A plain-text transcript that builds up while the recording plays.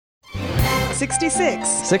66.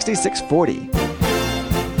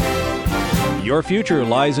 6640. Your future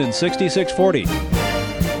lies in 6640.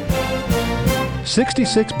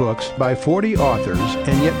 66 books by 40 authors,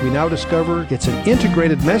 and yet we now discover it's an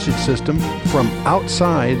integrated message system from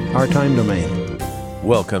outside our time domain.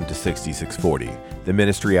 Welcome to 6640, the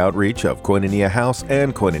ministry outreach of Koinonia House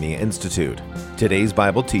and Koinonia Institute. Today's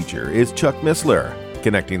Bible teacher is Chuck Missler,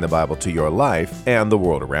 connecting the Bible to your life and the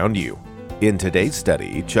world around you. In today's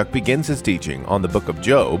study, Chuck begins his teaching on the book of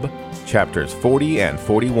Job, chapters 40 and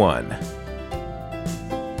 41.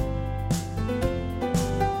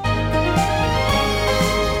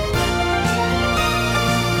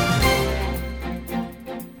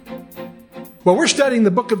 Well, we're studying the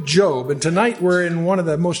book of Job, and tonight we're in one of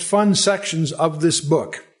the most fun sections of this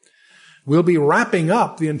book. We'll be wrapping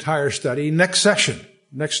up the entire study next session.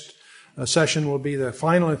 Next session will be the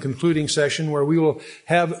final and concluding session where we will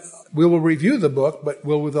review the book, but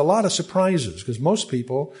with a lot of surprises, because most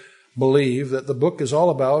people believe that the book is all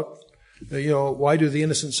about, why do the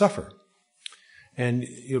innocent suffer? And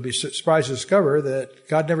you'll be surprised to discover that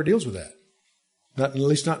God never deals with that. At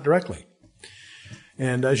least not directly.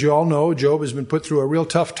 And as you all know, Job has been put through a real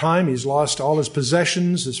tough time. He's lost all his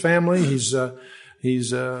possessions, his family.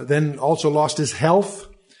 He's then also lost his health,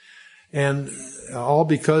 and all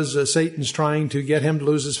because Satan's trying to get him to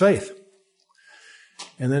lose his faith.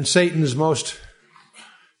 And then Satan's most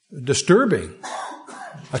disturbing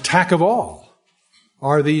attack of all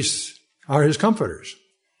are his comforters.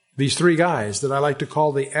 These three guys that I like to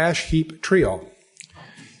call the ash heap trio.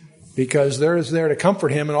 Because they're there to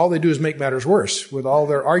comfort him, and all they do is make matters worse with all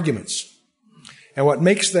their arguments. And what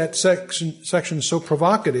makes that section so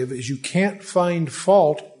provocative is you can't find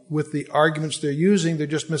fault with the arguments they're using. They're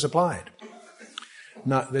just misapplied.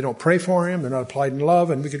 They don't pray for him. They're not applied in love.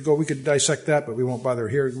 And we could dissect that, but we won't bother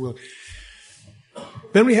here.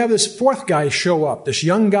 Then we have this fourth guy show up, this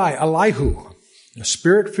young guy, Elihu, a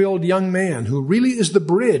spirit-filled young man who really is the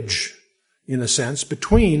bridge, in a sense,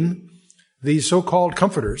 between these so-called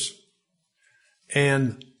comforters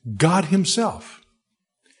and God himself.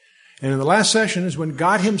 And in the last session is when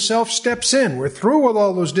God himself steps in. We're through with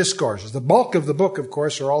all those discourses. The bulk of the book, of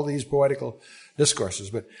course, are all these poetical discourses.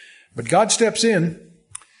 But God steps in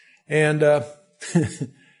and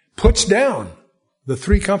puts down the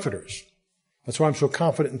three comforters. That's why I'm so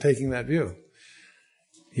confident in taking that view.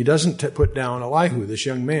 He doesn't put down Elihu, this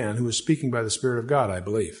young man who is speaking by the Spirit of God, I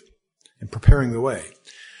believe, and preparing the way.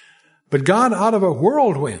 But God out of a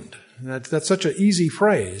whirlwind, that's such an easy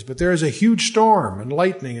phrase, but there is a huge storm and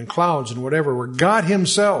lightning and clouds and whatever where God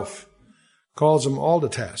himself calls them all to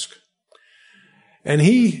task. And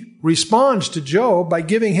he responds to Job by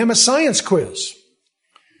giving him a science quiz.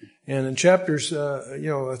 And in chapters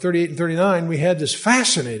 38 and 39, we had this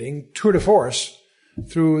fascinating tour de force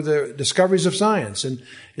through the discoveries of science. And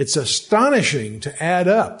it's astonishing to add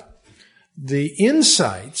up the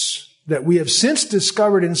insights that we have since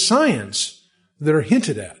discovered in science that are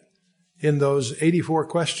hinted at in those 84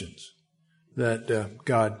 questions that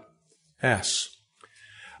God asks.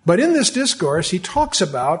 But in this discourse, he talks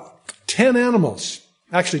about 10 animals.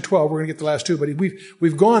 Actually 12, we're going to get the last two, but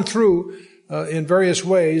we've gone through in various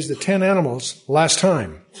ways the 10 animals last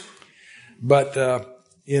time. But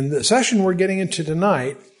in the session we're getting into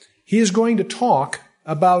tonight, he is going to talk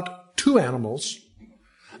about two animals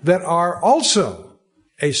that are also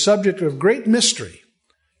a subject of great mystery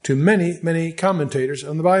to many, many commentators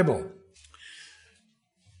on the Bible.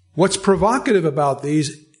 What's provocative about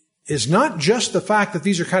these is not just the fact that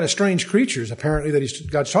these are kind of strange creatures, apparently,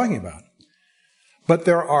 that God's talking about, but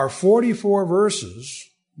there are 44 verses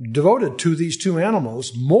devoted to these two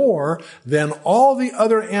animals, more than all the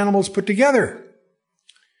other animals put together.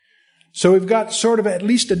 So we've got sort of at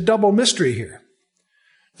least a double mystery here.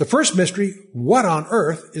 The first mystery, what on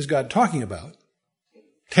earth is God talking about?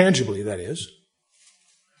 Tangibly, that is.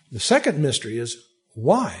 The second mystery is,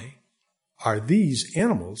 why are these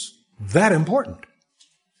animals that important?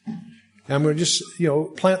 And I'm going to just,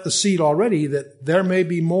 plant the seed already that there may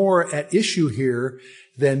be more at issue here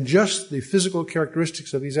than just the physical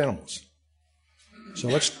characteristics of these animals. So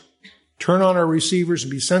let's turn on our receivers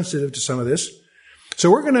and be sensitive to some of this.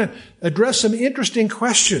 So we're going to address some interesting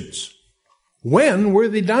questions. When were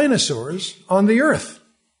the dinosaurs on the earth?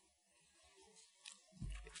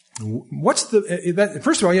 First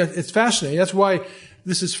of all, it's fascinating. That's why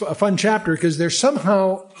this is a fun chapter, because there's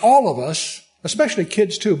somehow all of us, especially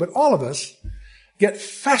kids too, but all of us get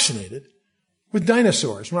fascinated with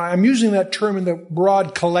dinosaurs. I'm using that term in the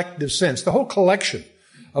broad collective sense, the whole collection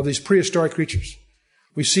of these prehistoric creatures.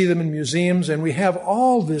 We see them in museums, and we have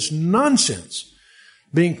all this nonsense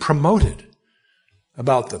being promoted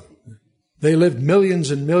about them. They lived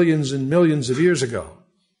millions and millions and millions of years ago.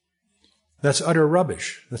 That's utter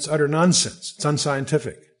rubbish. That's utter nonsense. It's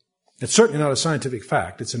unscientific. It's certainly not a scientific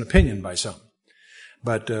fact. It's an opinion by some.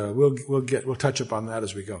 But we'll touch upon that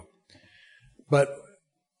as we go. But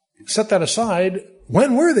set that aside.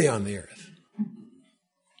 When were they on the earth?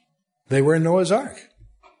 They were in Noah's Ark.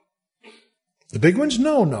 The big ones?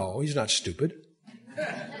 No, he's not stupid.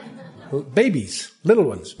 Babies, little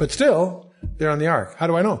ones, but still, they're on the ark. How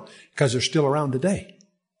do I know? Because they're still around today.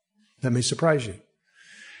 That may surprise you.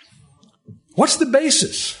 What's the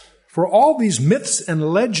basis for all these myths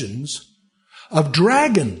and legends of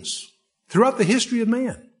dragons throughout the history of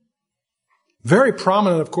man? Very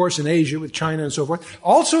prominent, of course, in Asia with China and so forth.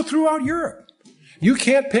 Also throughout Europe. You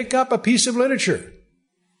can't pick up a piece of literature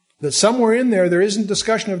that somewhere in there isn't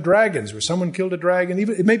discussion of dragons, where someone killed a dragon.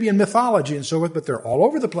 Even it may be in mythology and so forth, but they're all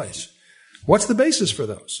over the place. What's the basis for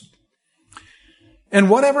those? And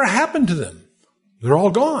whatever happened to them? They're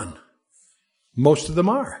all gone. Most of them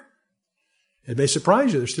are. It may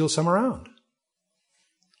surprise you, there's still some around.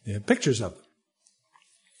 You have pictures of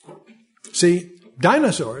them. See,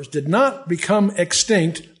 dinosaurs did not become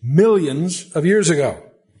extinct millions of years ago.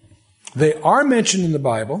 They are mentioned in the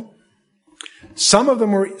Bible. Some of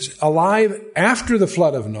them were alive after the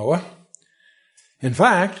flood of Noah. In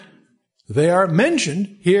fact, they are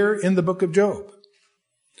mentioned here in the book of Job.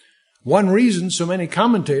 One reason so many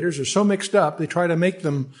commentators are so mixed up, they try to make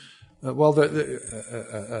them,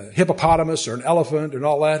 a hippopotamus or an elephant and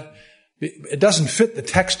all that. It doesn't fit the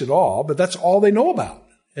text at all, but that's all they know about.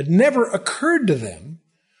 It never occurred to them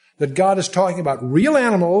that God is talking about real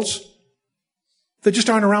animals that just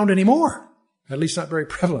aren't around anymore. At least not very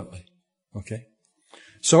prevalently. Okay?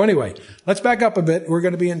 So anyway, let's back up a bit. We're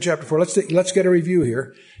going to be in chapter 4. Let's get a review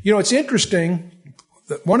here. You know, it's interesting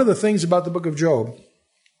that one of the things about the book of Job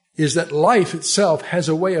is that life itself has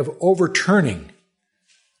a way of overturning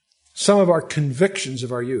some of our convictions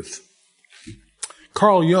of our youth.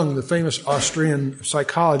 Carl Jung, the famous Austrian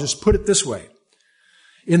psychologist, put it this way.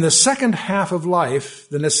 In the second half of life,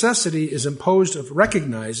 the necessity is imposed of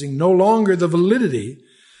recognizing no longer the validity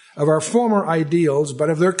of our former ideals, but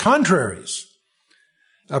of their contraries.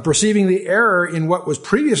 Of perceiving the error in what was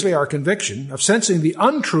previously our conviction, of sensing the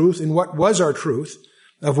untruth in what was our truth,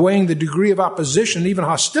 of weighing the degree of opposition, even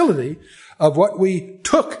hostility, of what we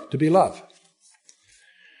took to be love.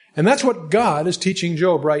 And that's what God is teaching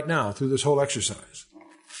Job right now through this whole exercise.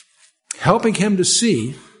 Helping him to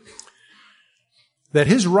see that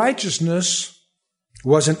his righteousness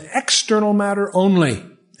was an external matter only,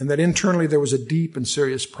 and that internally there was a deep and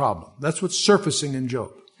serious problem. That's what's surfacing in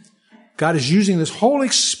Job. God is using this whole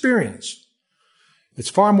experience. It's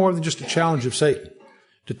far more than just a challenge of Satan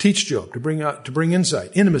to teach Job, to bring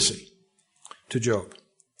insight, intimacy to Job.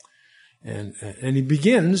 And he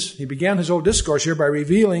began his whole discourse here by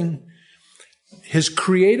revealing his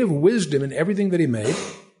creative wisdom in everything that he made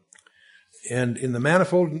and in the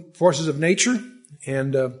manifold forces of nature.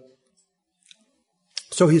 And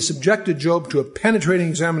so he subjected Job to a penetrating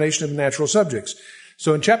examination of natural subjects.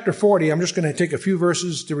 So in chapter 40, I'm just going to take a few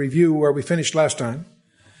verses to review where we finished last time.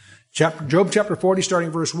 Job chapter 40,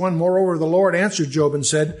 starting verse 1, Moreover, the Lord answered Job and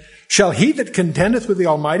said, Shall he that contendeth with the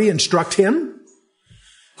Almighty instruct him?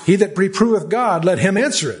 He that reproveth God, let him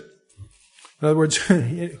answer it. In other words,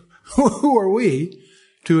 who are we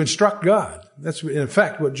to instruct God? That's in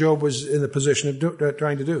effect what Job was in the position of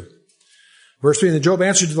trying to do. Verse 3, And Job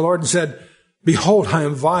answered to the Lord and said, Behold, I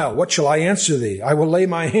am vile. What shall I answer thee? I will lay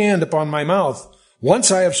my hand upon my mouth.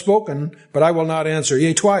 Once I have spoken, but I will not answer.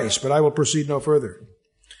 Yea, twice, but I will proceed no further.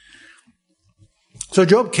 So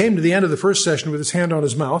Job came to the end of the first session with his hand on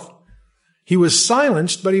his mouth. He was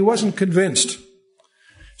silenced, but he wasn't convinced.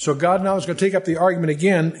 So God now is going to take up the argument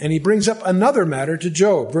again, and he brings up another matter to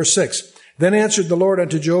Job. Verse 6, Then answered the Lord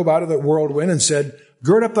unto Job out of the whirlwind and said,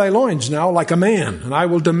 Gird up thy loins now like a man, and I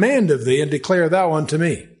will demand of thee, and declare thou unto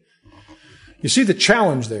me. You see the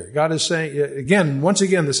challenge there. God is saying, once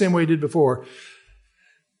again, the same way he did before,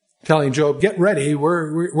 telling Job, get ready,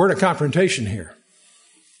 we're in a confrontation here.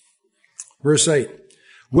 Verse 8,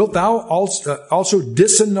 Wilt thou also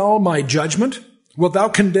disannul my judgment? Wilt thou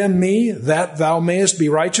condemn me that thou mayest be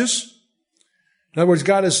righteous? In other words,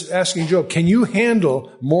 God is asking Job, can you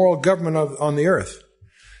handle moral government on the earth?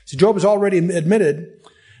 See, Job has already admitted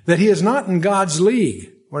that he is not in God's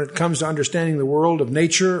league when it comes to understanding the world of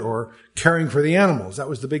nature or caring for the animals. That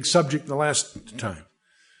was the big subject in the last time.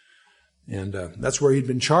 And that's where he'd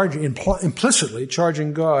been implicitly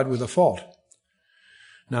charging God with a fault.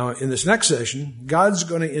 Now, in this next session, God's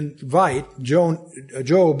going to invite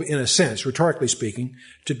Job, in a sense, rhetorically speaking,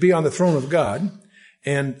 to be on the throne of God.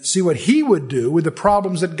 and see what he would do with the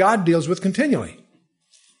problems that God deals with continually.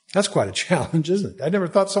 That's quite a challenge, isn't it? I never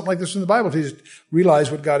thought something like this in the Bible until you just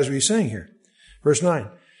realize what God is really saying here. Verse 9,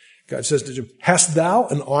 God says to Job, hast thou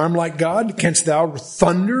an arm like God? Canst thou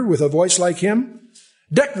thunder with a voice like him?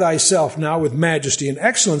 Deck thyself now with majesty and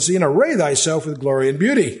excellency, and array thyself with glory and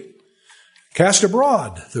beauty. Cast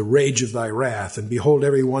abroad the rage of thy wrath, and behold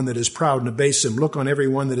every one that is proud and abase him. Look on every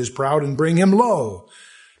one that is proud and bring him low.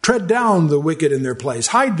 Tread down the wicked in their place.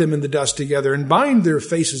 Hide them in the dust together, and bind their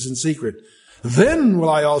faces in secret. Then will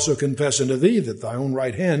I also confess unto thee that thy own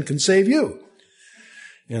right hand can save you.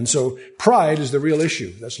 And so pride is the real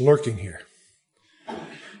issue that's lurking here.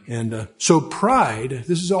 And so pride,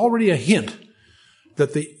 this is already a hint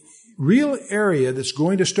that the real area that's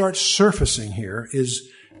going to start surfacing here is,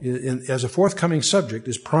 as a forthcoming subject,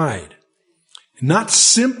 is pride. Not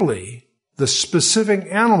simply the specific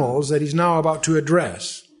animals that he's now about to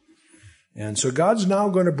address. And so God's now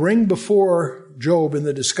going to bring before Job in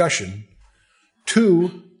the discussion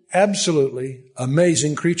two absolutely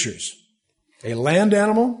amazing creatures. A land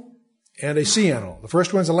animal and a sea animal. The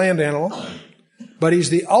first one's a land animal, but he's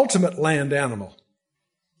the ultimate land animal.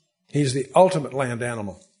 He's the ultimate land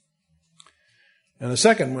animal. And the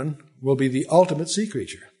second one will be the ultimate sea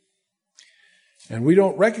creature. And we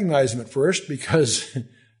don't recognize him at first because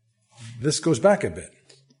this goes back a bit.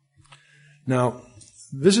 Now,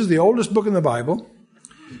 this is the oldest book in the Bible.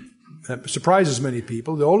 That surprises many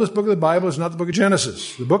people. The oldest book of the Bible is not the book of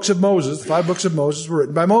Genesis. The books of Moses, the 5 books of Moses, were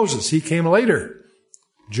written by Moses. He came later.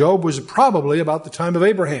 Job was probably about the time of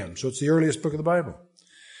Abraham, so it's the earliest book of the Bible.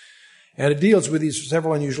 And it deals with these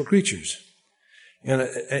several unusual creatures. And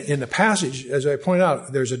in the passage, as I point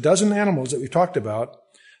out, there's a dozen animals that we've talked about.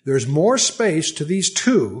 There's more space to these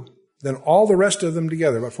two than all the rest of them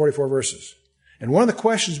together, about 44 verses. And one of the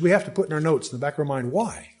questions we have to put in our notes in the back of our mind,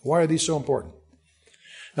 why? Why are these so important?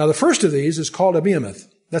 Now, the first of these is called a behemoth.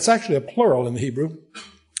 That's actually a plural in the Hebrew,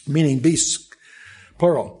 meaning beasts,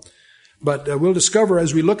 plural. But we'll discover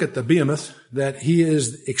as we look at the behemoth that he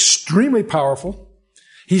is extremely powerful.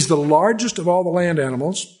 He's the largest of all the land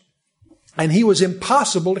animals, and he was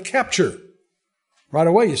impossible to capture. Right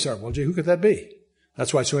away you start, well, gee, who could that be?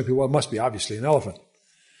 That's why so many people, well, it must be obviously an elephant.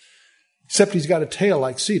 Except he's got a tail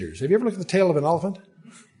like cedars. Have you ever looked at the tail of an elephant?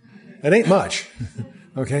 It ain't much.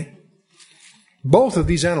 Okay? Both of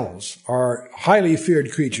these animals are highly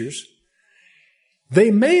feared creatures. They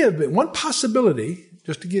may have been, one possibility,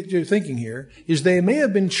 just to get you thinking here, is they may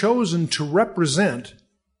have been chosen to represent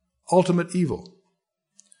ultimate evil.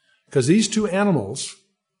 Because these two animals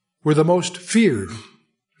were the most feared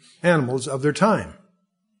animals of their time.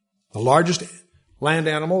 The largest land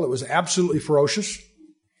animal that was absolutely ferocious,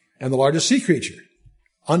 and the largest sea creature.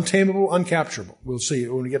 Untamable, uncapturable. We'll see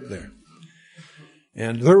when we get there.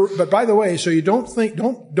 But by the way, so you don't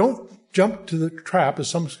jump to the trap, as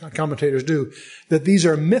some commentators do, that these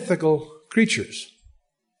are mythical creatures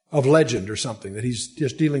of legend or something, that he's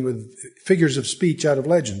just dealing with figures of speech out of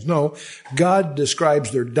legends. No, God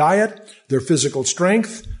describes their diet, their physical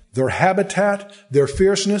strength, their habitat, their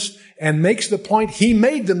fierceness, and makes the point he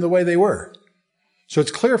made them the way they were. So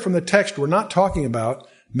it's clear from the text we're not talking about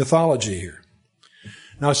mythology here.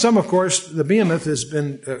 Now, of course, the behemoth has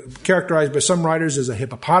been characterized by some writers as a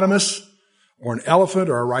hippopotamus or an elephant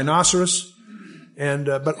or a rhinoceros.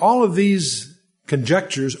 But all of these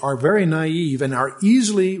conjectures are very naive and are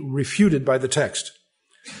easily refuted by the text.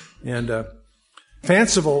 And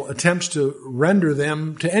fanciful attempts to render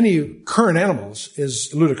them to any current animals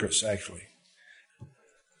is ludicrous, actually.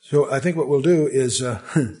 So I think what we'll do is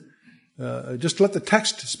just let the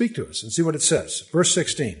text speak to us and see what it says. Verse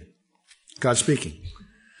 16, God speaking.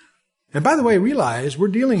 And by the way, realize we're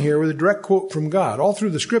dealing here with a direct quote from God. All through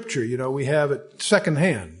the scripture, we have it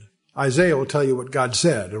secondhand. Isaiah will tell you what God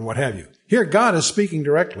said and what have you. Here, God is speaking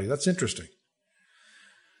directly. That's interesting.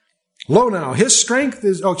 Lo now, his strength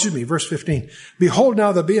is, verse 15. Behold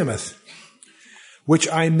now the behemoth,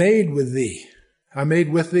 which I made with thee. I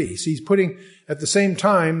made with thee. See, he's putting at the same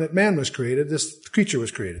time that man was created, this creature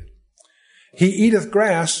was created. He eateth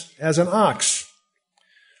grass as an ox.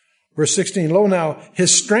 Verse 16, lo now,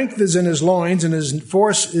 his strength is in his loins, and his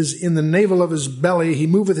force is in the navel of his belly. He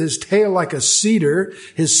moveth his tail like a cedar.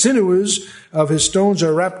 His sinews of his stones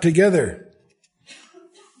are wrapped together.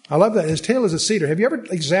 I love that. His tail is a cedar. Have you ever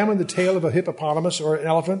examined the tail of a hippopotamus or an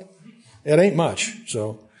elephant? It ain't much.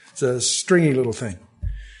 So it's a stringy little thing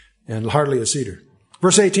and hardly a cedar.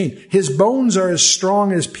 Verse 18, his bones are as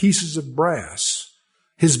strong as pieces of brass.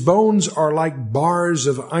 His bones are like bars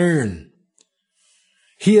of iron.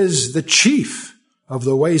 He is the chief of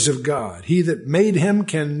the ways of God. He that made him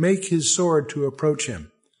can make his sword to approach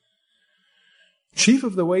him. Chief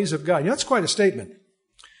of the ways of God. You know, that's quite a statement.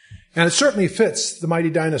 And it certainly fits the mighty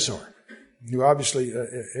dinosaur. You obviously,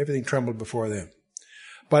 everything trembled before them.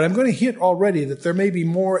 But I'm going to hint already that there may be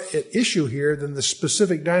more at issue here than the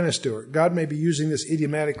specific dinosaur. God may be using this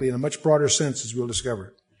idiomatically in a much broader sense, as we'll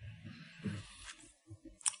discover.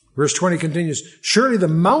 Verse 20 continues, surely the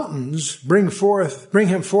mountains bring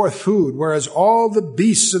him forth food, whereas all the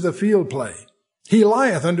beasts of the field play. He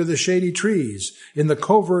lieth under the shady trees, in the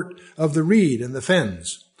covert of the reed and the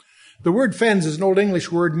fens. The word fens is an Old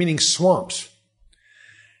English word meaning swamps.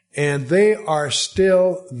 And they are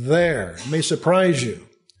still there. It may surprise you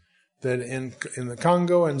that in the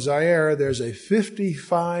Congo and Zaire, there's a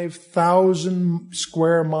 55,000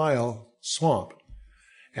 square mile swamp.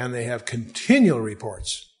 And they have continual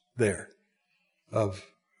reports there of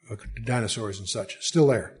dinosaurs and such. Still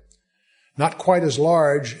there. Not quite as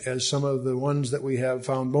large as some of the ones that we have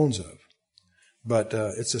found bones of. But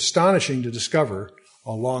it's astonishing to discover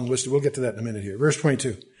a long list. We'll get to that in a minute here. Verse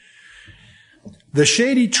 22. The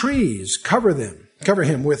shady trees cover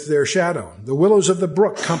him with their shadow. The willows of the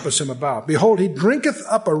brook compass him about. Behold, he drinketh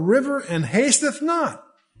up a river and hasteth not.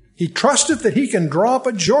 He trusteth that he can draw up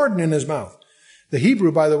a Jordan in his mouth. The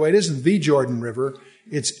Hebrew, by the way, it isn't the Jordan River.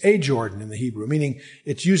 It's a Jordan in the Hebrew, meaning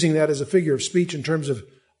it's using that as a figure of speech in terms of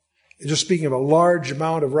just speaking of a large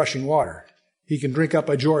amount of rushing water. He can drink up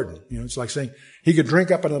a Jordan. You know, it's like saying he could drink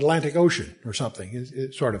up an Atlantic Ocean or something.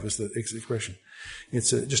 It sort of is the expression.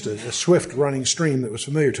 It's just a swift running stream that was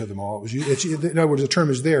familiar to them all. In other words, the term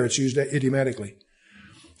is there. It's used idiomatically.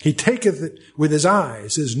 He taketh it with his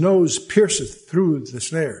eyes. His nose pierceth through the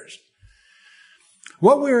snares.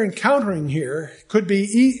 What we're encountering here could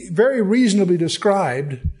be very reasonably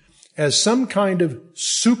described as some kind of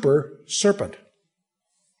super serpent.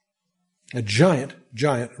 A giant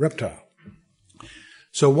reptile.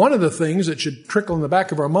 So one of the things that should trickle in the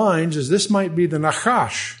back of our minds is this might be the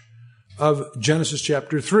Nachash of Genesis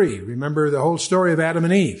chapter 3. Remember the whole story of Adam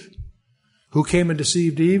and Eve. Who came and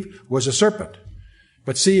deceived Eve was a serpent.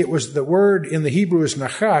 But see, it was the word in the Hebrew is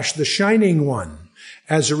Nachash, the shining one.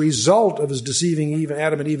 As a result of his deceiving Eve,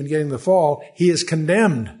 Adam and Eve and getting the fall, he is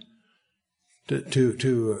condemned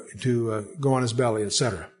to go on his belly,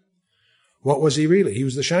 etc. What was he really? He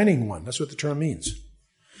was the shining one. That's what the term means.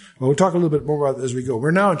 Well, we'll talk a little bit more about that as we go.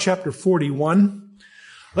 We're now in chapter 41.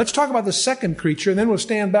 Let's talk about the second creature, and then we'll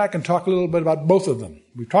stand back and talk a little bit about both of them.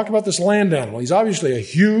 We've talked about this land animal. He's obviously a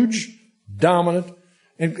huge, dominant,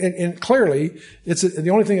 and clearly, it's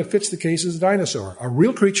the only thing that fits the case is a dinosaur. A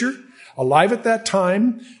real creature, alive at that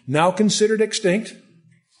time, now considered extinct.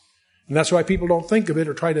 And that's why people don't think of it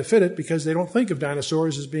or try to fit it, because they don't think of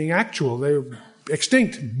dinosaurs as being actual. They're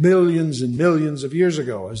extinct millions and millions of years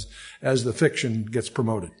ago as the fiction gets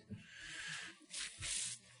promoted.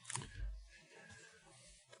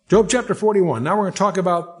 Job chapter 41. Now we're going to talk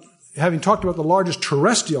about, having talked about the largest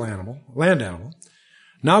terrestrial animal, land animal,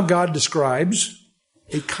 now God describes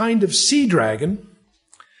a kind of sea dragon,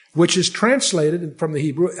 which is translated from the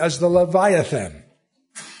Hebrew as the Leviathan.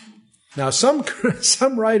 Now some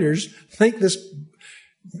writers think this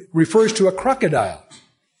refers to a crocodile.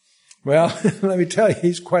 Well, let me tell you,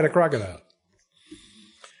 he's quite a crocodile.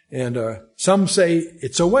 And some say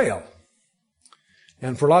it's a whale.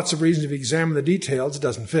 And for lots of reasons, if you examine the details, it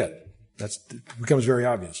doesn't fit. It becomes very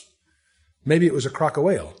obvious. Maybe it was a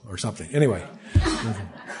crocodile or something. Anyway.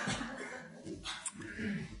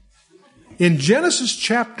 In Genesis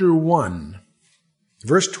chapter 1,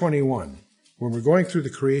 verse 21, when we're going through the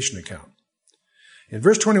creation account, in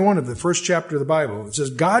verse 21 of the first chapter of the Bible, it says,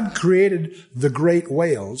 God created the great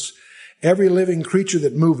whales, every living creature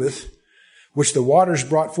that moveth, which the waters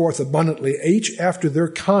brought forth abundantly, each after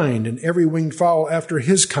their kind, and every winged fowl after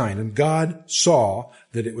his kind. And God saw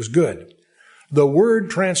that it was good. The word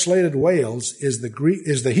translated whales is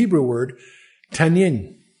the Hebrew word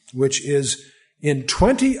tanin, which is in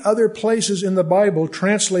 20 other places in the Bible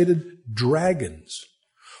translated dragons,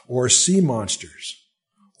 or sea monsters,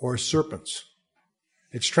 or serpents.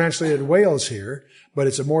 It's translated whales here, but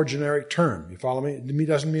it's a more generic term. You follow me?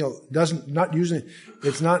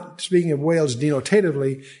 It's not speaking of whales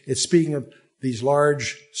denotatively, it's speaking of these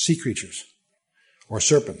large sea creatures, or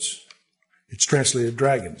serpents. It's translated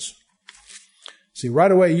dragons. See,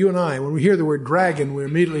 right away, you and I, when we hear the word dragon,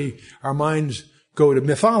 our minds go to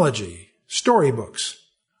mythology, storybooks.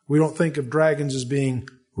 We don't think of dragons as being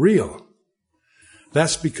real.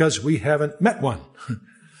 That's because we haven't met one.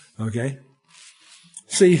 Okay?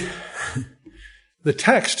 See, the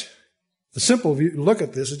text, the simple look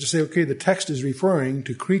at this is to say, okay, the text is referring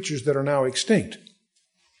to creatures that are now extinct.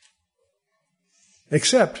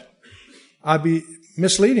 Except, I'd be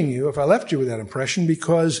misleading you if I left you with that impression,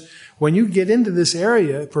 because when you get into this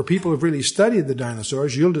area, for people who've really studied the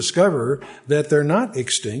dinosaurs, you'll discover that they're not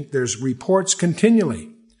extinct. There's reports continually.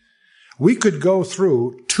 We could go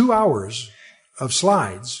through 2 hours of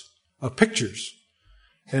slides of pictures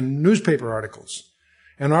and newspaper articles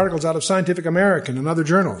and articles out of Scientific American and other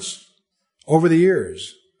journals over the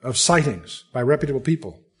years of sightings by reputable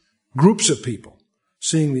people, groups of people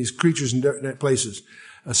seeing these creatures in different places,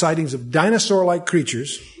 sightings of dinosaur-like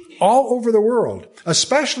creatures all over the world,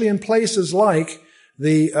 especially in places like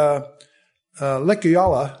the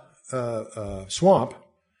Lekuyala swamp,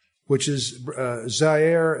 which is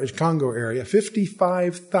Zaire, Congo area,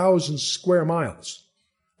 55,000 square miles.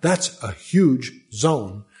 That's a huge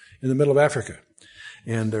zone in the middle of Africa.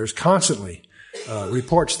 And there's constantly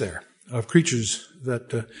reports there of creatures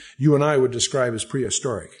that you and I would describe as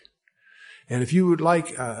prehistoric. And if you would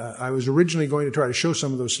like, I was originally going to try to show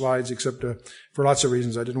some of those slides, except for lots of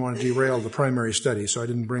reasons I didn't want to derail the primary study, so I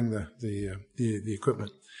didn't bring the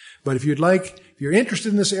equipment. But if you'd like, if you're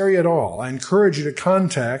interested in this area at all, I encourage you to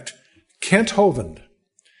contact Kent Hovind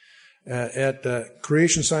at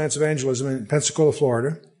Creation Science Evangelism in Pensacola,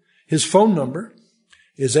 Florida. His phone number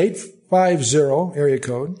is 850, area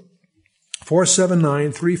code,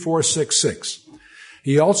 479-3466.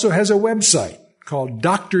 He also has a website called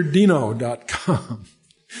drdino.com.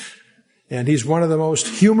 And he's one of the most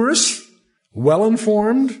humorous,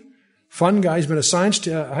 well-informed, fun guy. He's been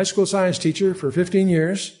a high school science teacher for 15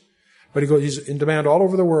 years. But he's in demand all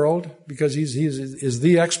over the world because he's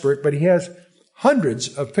the expert. But he has hundreds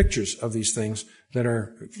of pictures of these things that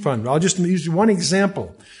are fun. I'll just use one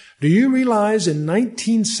example. Do you realize in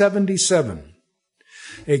 1977,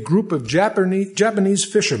 a group of Japanese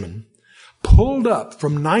fishermen pulled up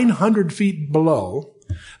from 900 feet below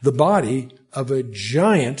the body of a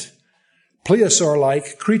giant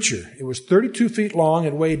plesiosaur-like creature. It was 32 feet long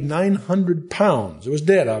and weighed 900 pounds. It was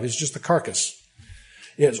dead, obviously, just the carcass.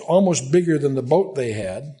 It's almost bigger than the boat they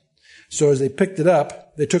had. So as they picked it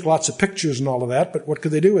up, they took lots of pictures and all of that, but what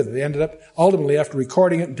could they do with it? They ended up, ultimately, after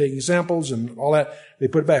recording it and taking samples and all that, they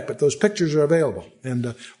put it back. But those pictures are available.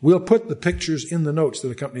 And we'll put the pictures in the notes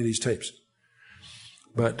that accompany these tapes.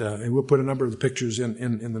 But and we'll put a number of the pictures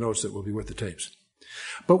in the notes that will be with the tapes.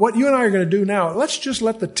 But what you and I are going to do now, let's just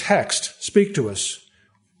let the text speak to us.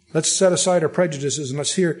 Let's set aside our prejudices and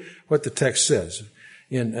let's hear what the text says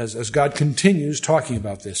as God continues talking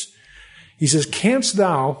about this. He says, canst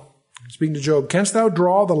thou, speaking to Job, canst thou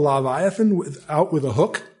draw the Leviathan out with a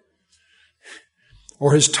hook?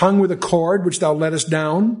 Or his tongue with a cord which thou lettest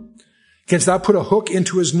down? Canst thou put a hook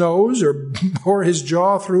into his nose or bore his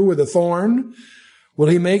jaw through with a thorn? Will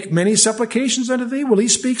he make many supplications unto thee? Will he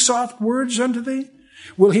speak soft words unto thee?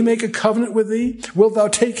 Will he make a covenant with thee? Wilt thou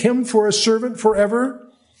take him for a servant forever?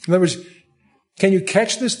 In other words, can you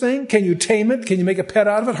catch this thing? Can you tame it? Can you make a pet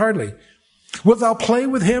out of it? Hardly. Wilt thou play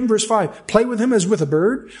with him? Verse 5. Play with him as with a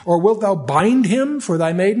bird? Or wilt thou bind him for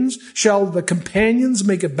thy maidens? Shall the companions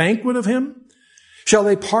make a banquet of him? Shall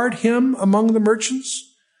they part him among the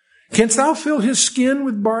merchants? Canst thou fill his skin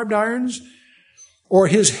with barbed irons? Or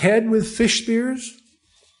his head with fish spears?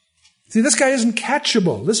 See, this guy isn't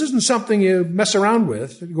catchable. This isn't something you mess around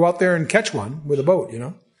with. You go out there and catch one with a boat, you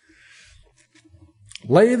know.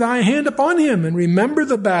 Lay thy hand upon him and remember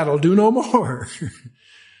the battle. Do no more.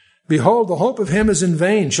 Behold, the hope of him is in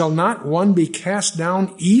vain. Shall not one be cast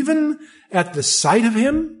down even at the sight of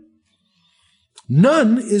him?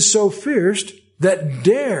 None is so fierce that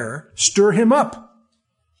dare stir him up.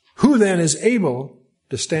 Who then is able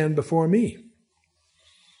to stand before me?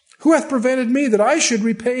 Who hath prevented me that I should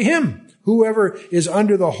repay him? Whoever is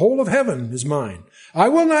under the whole of heaven is mine. I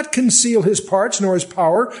will not conceal his parts, nor his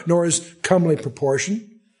power, nor his comely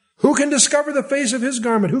proportion. Who can discover the face of his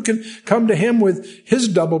garment? Who can come to him with his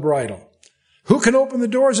double bridle? Who can open the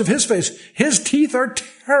doors of his face? His teeth are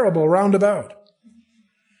terrible round about.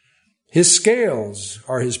 His scales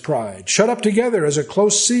are his pride, shut up together as a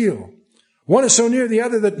close seal. One is so near the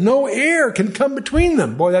other that no air can come between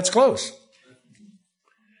them. Boy, that's close.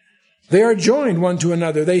 They are joined one to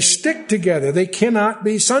another. They stick together. They cannot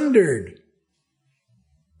be sundered.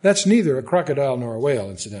 That's neither a crocodile nor a whale,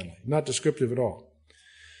 incidentally. Not descriptive at all.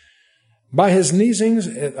 By his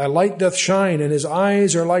sneezings a light doth shine, and his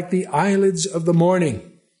eyes are like the eyelids of the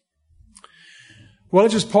morning. Well,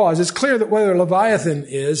 let's just pause. It's clear that whether Leviathan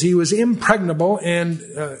is, he was impregnable and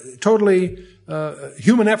totally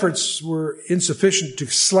human efforts were insufficient to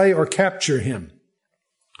slay or capture him.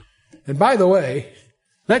 And by the way,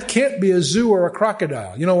 that can't be a zoo or a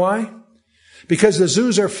crocodile. You know why? Because the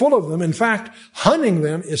zoos are full of them. In fact, hunting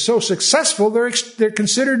them is so successful, they're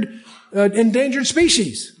considered endangered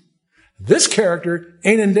species. This character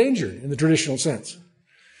ain't endangered in the traditional sense.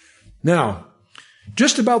 Now,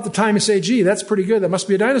 just about the time you say, gee, that's pretty good. That must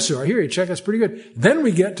be a dinosaur. Here, you check, that's pretty good. Then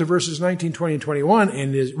we get to verses 19, 20, and 21,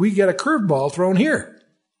 and we get a curveball thrown here.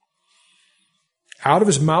 Out of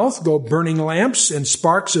his mouth go burning lamps, and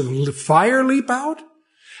sparks of fire leap out.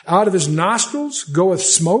 Out of his nostrils goeth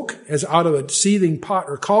smoke, as out of a seething pot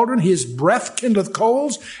or cauldron. His breath kindleth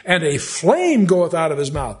coals, and a flame goeth out of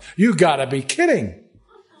his mouth. You gotta be kidding.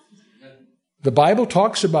 The Bible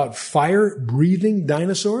talks about fire-breathing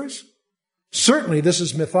dinosaurs? Certainly this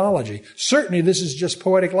is mythology. Certainly this is just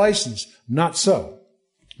poetic license. Not so.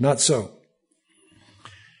 Not so.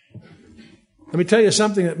 Let me tell you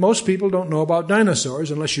something that most people don't know about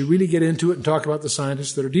dinosaurs unless you really get into it and talk about the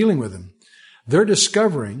scientists that are dealing with them. They're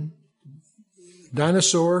discovering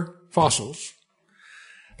dinosaur fossils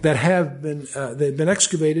that have been, they've been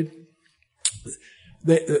excavated.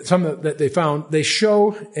 Some that they found, they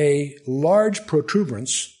show a large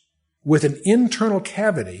protuberance with an internal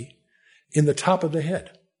cavity in the top of the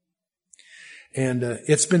head. And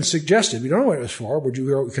it's been suggested, we don't know what it was for, but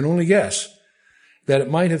we can only guess, that it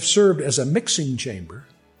might have served as a mixing chamber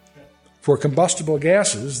for combustible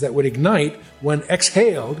gases that would ignite when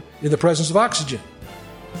exhaled in the presence of oxygen.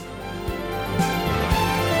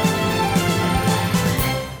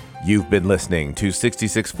 You've been listening to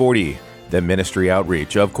 6640, the ministry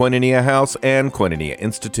outreach of Koinonia House and Koinonia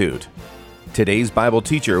Institute. Today's Bible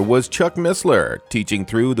teacher was Chuck Missler, teaching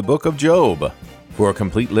through the book of Job. For a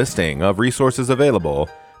complete listing of resources available,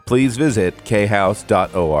 please visit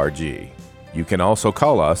khouse.org. You can also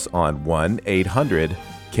call us on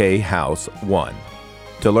 1-800-KHOUSE-1.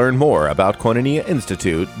 To learn more about Koinonia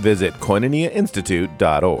Institute, visit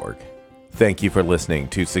koinoniainstitute.org. Thank you for listening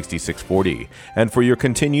to 6640 and for your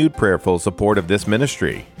continued prayerful support of this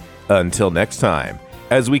ministry. Until next time,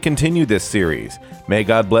 as we continue this series, may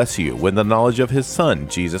God bless you with the knowledge of His Son,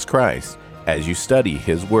 Jesus Christ, as you study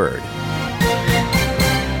His Word.